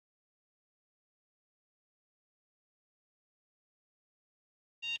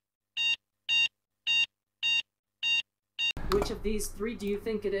Which of these three do you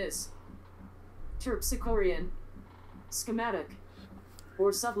think it is? Terpsichorean, schematic,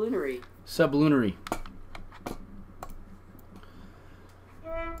 or sublunary? Sublunary.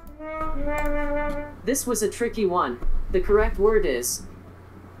 This was a tricky one. The correct word is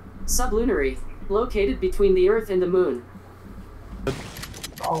sublunary, located between the Earth and the Moon.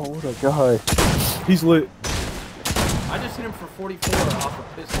 Oh, what a guy. He's lit. I just hit him for 44 off a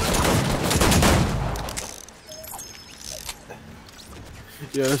pistol.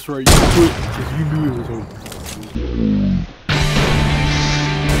 Yeah, that's right. You quit because you knew it was over.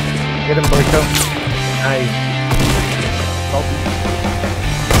 Get him, Boyko. Nice. Oh!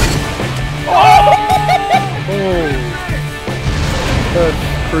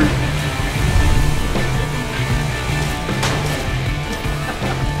 That's crazy.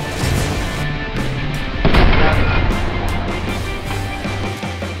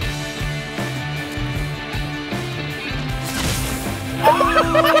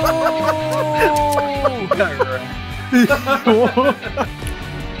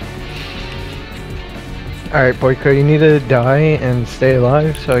 Alright, Boyko, you need to die and stay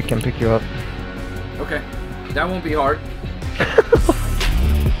alive so I can pick you up. Okay, that won't be hard.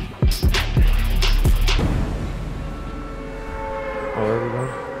 Oh, there we go.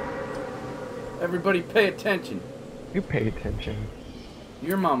 Everybody pay attention. You pay attention.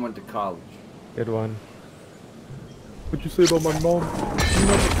 Your mom went to college. Good one. What'd you say about my mom? She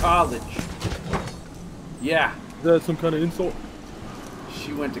went to college. Yeah. Is that some kind of insult?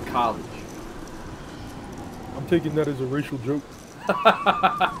 She went to college. I'm taking that as a racial joke.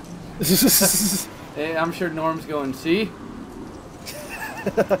 Hey, I'm sure Norm's going, see?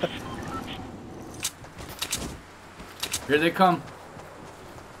 Here they come.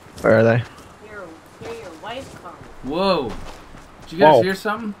 Where are they? Here your wife comes. Whoa. Did you guys Whoa. hear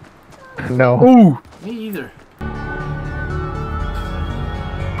something? No. Ooh! Me either.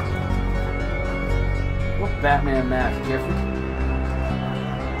 What Batman mask, Jeffrey?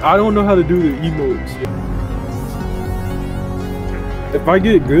 I don't know how to do the emotes. If I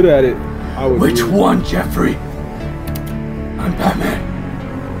get good at it, I would. Which do it. one, Jeffrey? I'm Batman.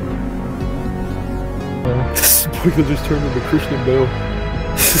 Boyko just turned into Christian Bale.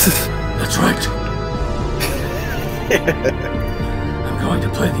 That's right. I'm going to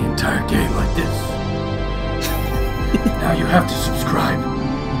play the entire game like this. Now you have to subscribe.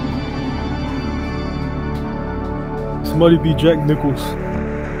 Somebody be Jack Nichols.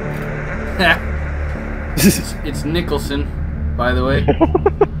 It's Nicholson, by the way.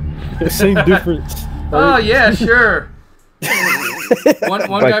 Same difference. Oh yeah, sure. One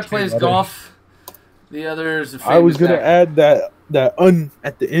Like guy two plays others. golf. The other is a famous I was gonna actor. add that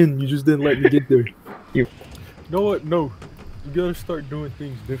at the end. You just didn't let me get there. You. know what? No. You gotta start doing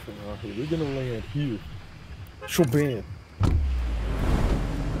things different out here. We're gonna land here. Shaban.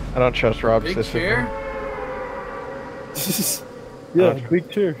 I don't trust Rob's Big decision. chair. Yeah, big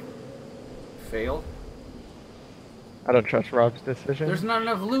chair. Fail. I don't trust Rob's decision. There's not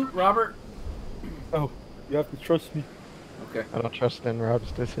enough loot, Robert. Oh, you have to trust me. Okay. I don't trust in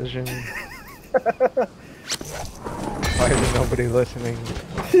Rob's decision. Why is nobody listening?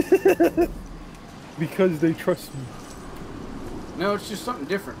 Because they trust me. No, it's just something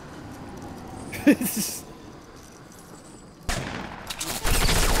different.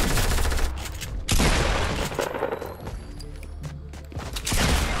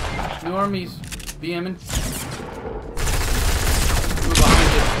 Normies, BMing. We're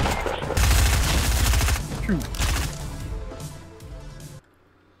behind it. True.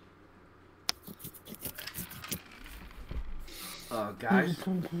 Guys.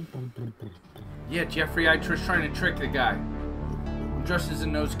 Yeah, Jeffrey, I was trying to trick the guy. I'm dressed as a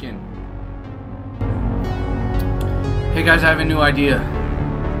no-skin. Hey guys, I have a new idea.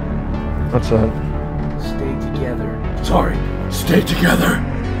 What's that? Stay together. Sorry, stay together.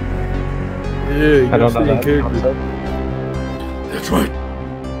 Yeah, you I don't gotta know stay in that character. concept. That's right.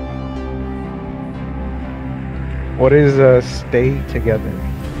 What is stay together?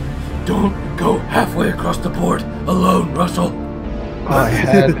 Don't go halfway across the board alone, Russell. I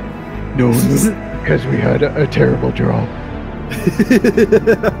had no, because we had a terrible draw.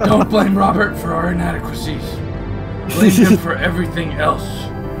 Don't blame Robert for our inadequacies. Blame him for everything else.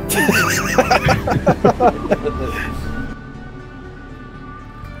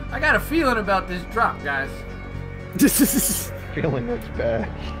 I got a feeling about this drop, guys. Feeling it's bad.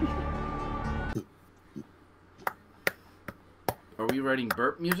 Are we writing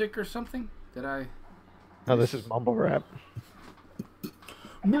burp music or something? Did I? No, this is mumble rap.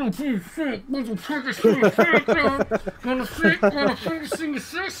 Gonna be sick, gonna take a shit, gonna sing a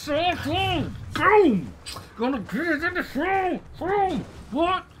sick song, boom, gonna get it in the show, boom.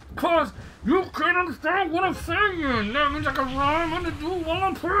 What? Cause you can't understand what I'm saying. That means I can rhyme on the do while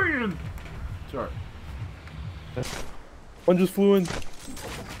I'm praying. Sorry. One just flew in.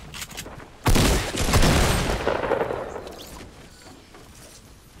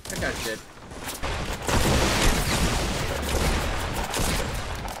 I got shit.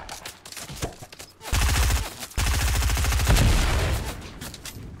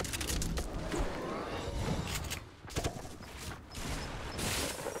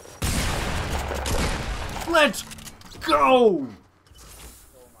 Let's go!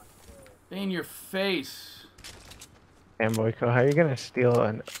 In your face. And Boyko, how are you gonna steal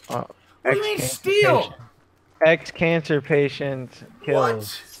an What do you mean steal? ex-cancer patient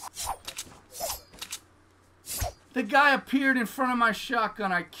kills? What? The guy appeared in front of my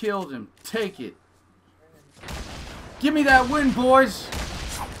shotgun. I killed him. Take it. Give me that win, boys.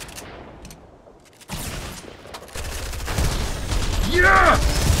 Yeah!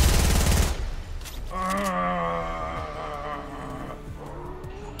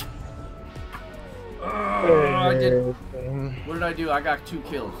 I did. What did I do? I got 2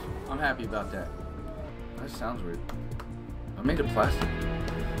 kills. I'm happy about that. That sounds weird. I made it plastic.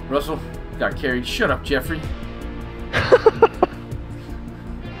 Russell got carried. Shut up, Jeffrey.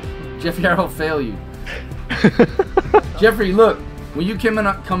 Jeffrey, I will fail you. Jeffrey, look. When you come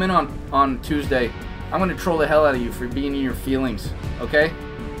in on Tuesday, I'm gonna troll the hell out of you for being in your feelings. Okay,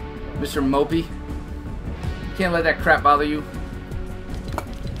 Mr. Mopey. You can't let that crap bother you.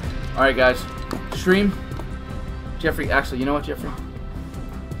 All right, guys. Stream. Jeffrey, actually, you know what, Jeffrey?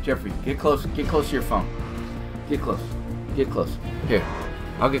 Jeffrey, get close to your phone. Get close. Here,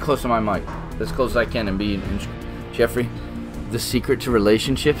 I'll get close to my mic. As close as I can and be in. Jeffrey, the secret to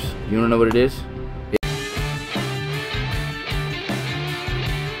relationships, you wanna know what it is?